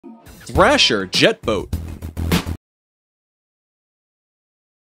Thrasher jet boat.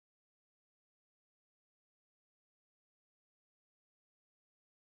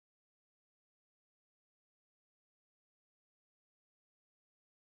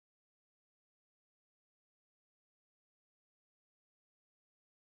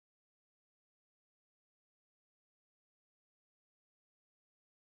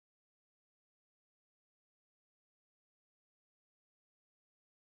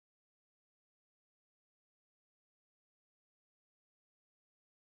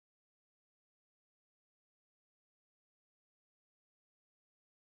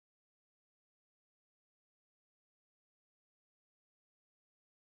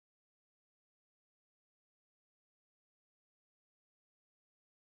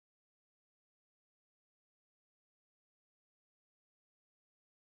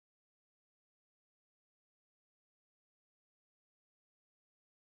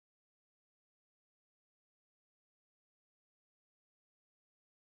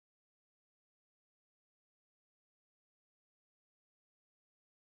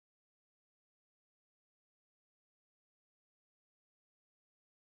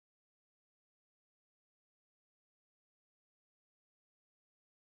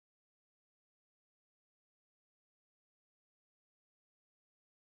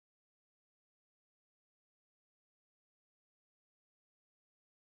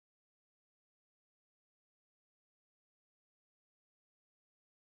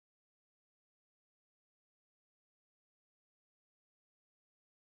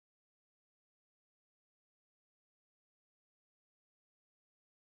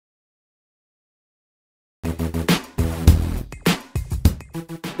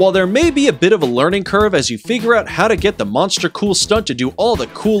 While there may be a bit of a learning curve as you figure out how to get the monster cool stunt to do all the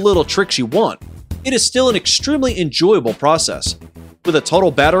cool little tricks you want, it is still an extremely enjoyable process. With a total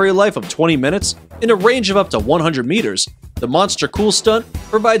battery life of 20 minutes and a range of up to 100 meters, the monster cool stunt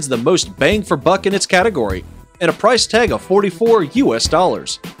provides the most bang for buck in its category, and a price tag of $44 US.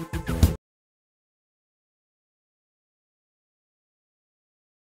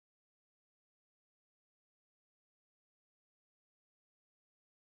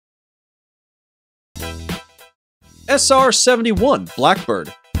 SR-71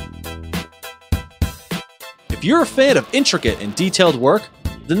 Blackbird. If you're a fan of intricate and detailed work,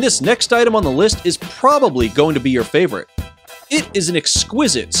 then this next item on the list is probably going to be your favorite. It is an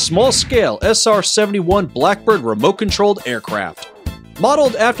exquisite, small-scale SR-71 Blackbird remote-controlled aircraft.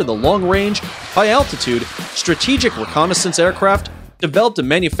 Modeled after the long-range, high-altitude, strategic reconnaissance aircraft developed and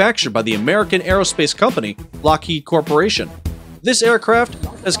manufactured by the American aerospace company Lockheed Corporation. This aircraft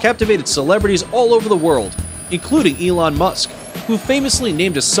has captivated celebrities all over the world, including Elon Musk, who famously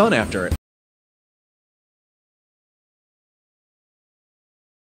named his son after it.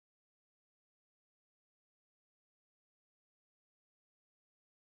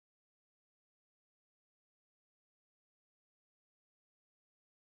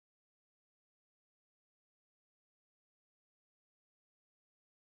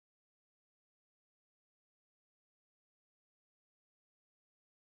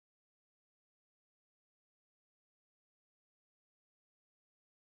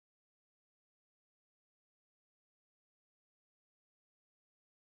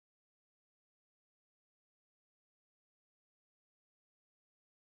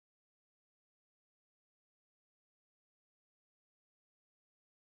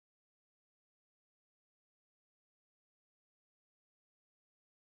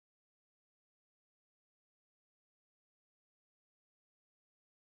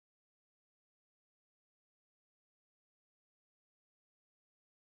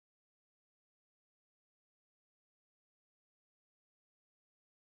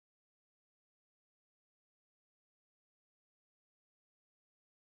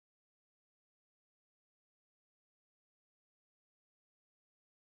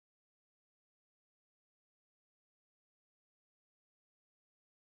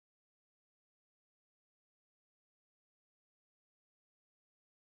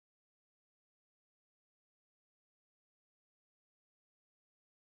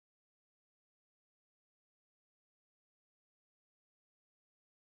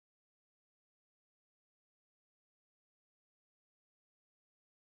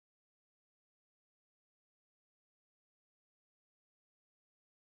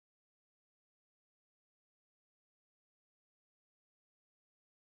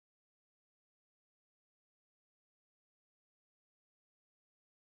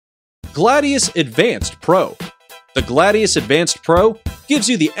 Gladius Advanced PRO. The Gladius Advanced PRO gives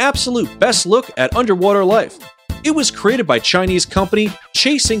you the absolute best look at underwater life. It was created by Chinese company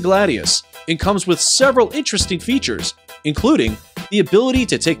Chasing Gladius and comes with several interesting features, including the ability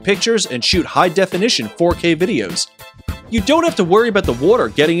to take pictures and shoot high-definition 4K videos. You don't have to worry about the water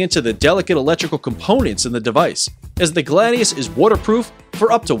getting into the delicate electrical components in the device, as the Gladius is waterproof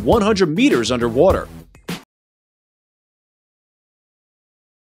for up to 100 meters underwater.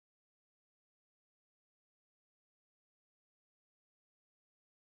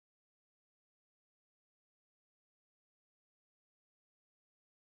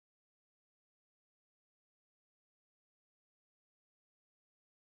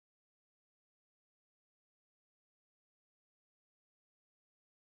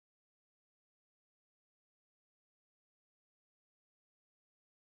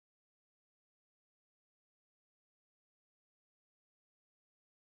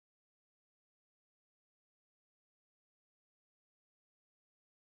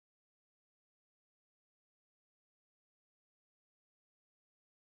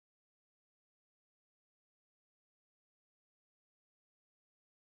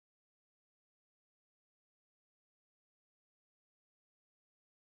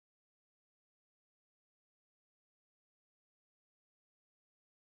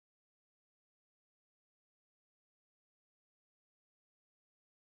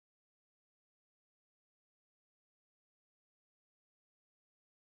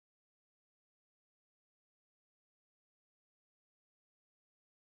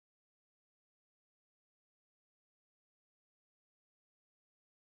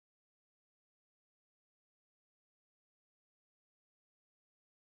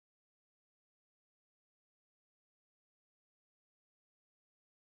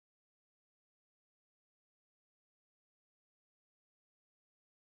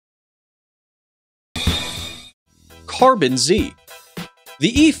 Carbon Z.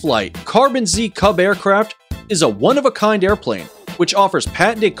 The E-Flight Carbon Z Cub aircraft is a one-of-a-kind airplane which offers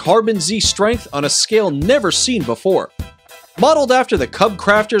patented Carbon Z strength on a scale never seen before. Modeled after the Cub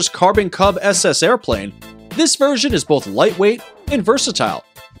Crafter's Carbon Cub SS airplane, this version is both lightweight and versatile,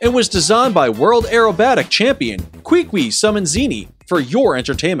 and was designed by world aerobatic champion Kwikwi Sumanzini for your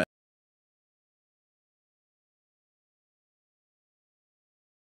entertainment.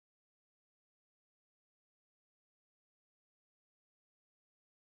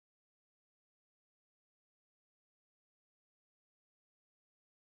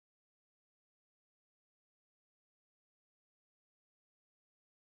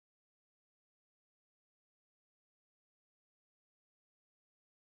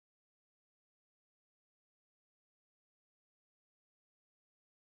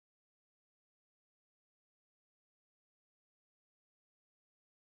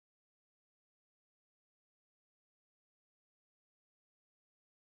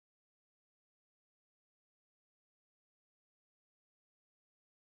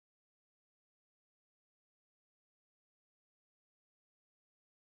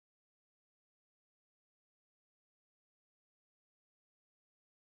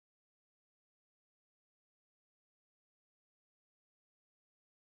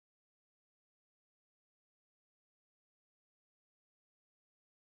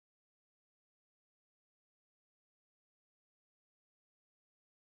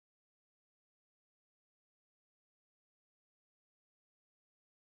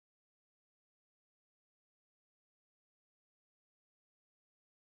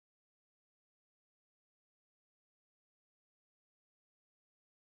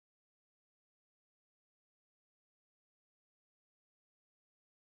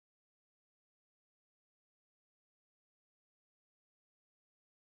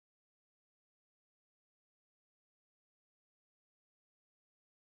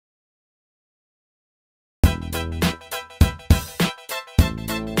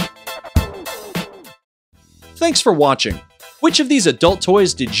 Thanks for watching. Which of these adult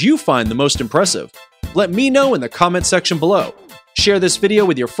toys did you find the most impressive? Let me know in the comment section below. Share this video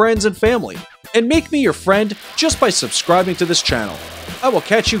with your friends and family, and make me your friend just by subscribing to this channel. I will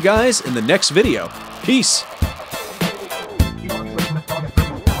catch you guys in the next video. Peace!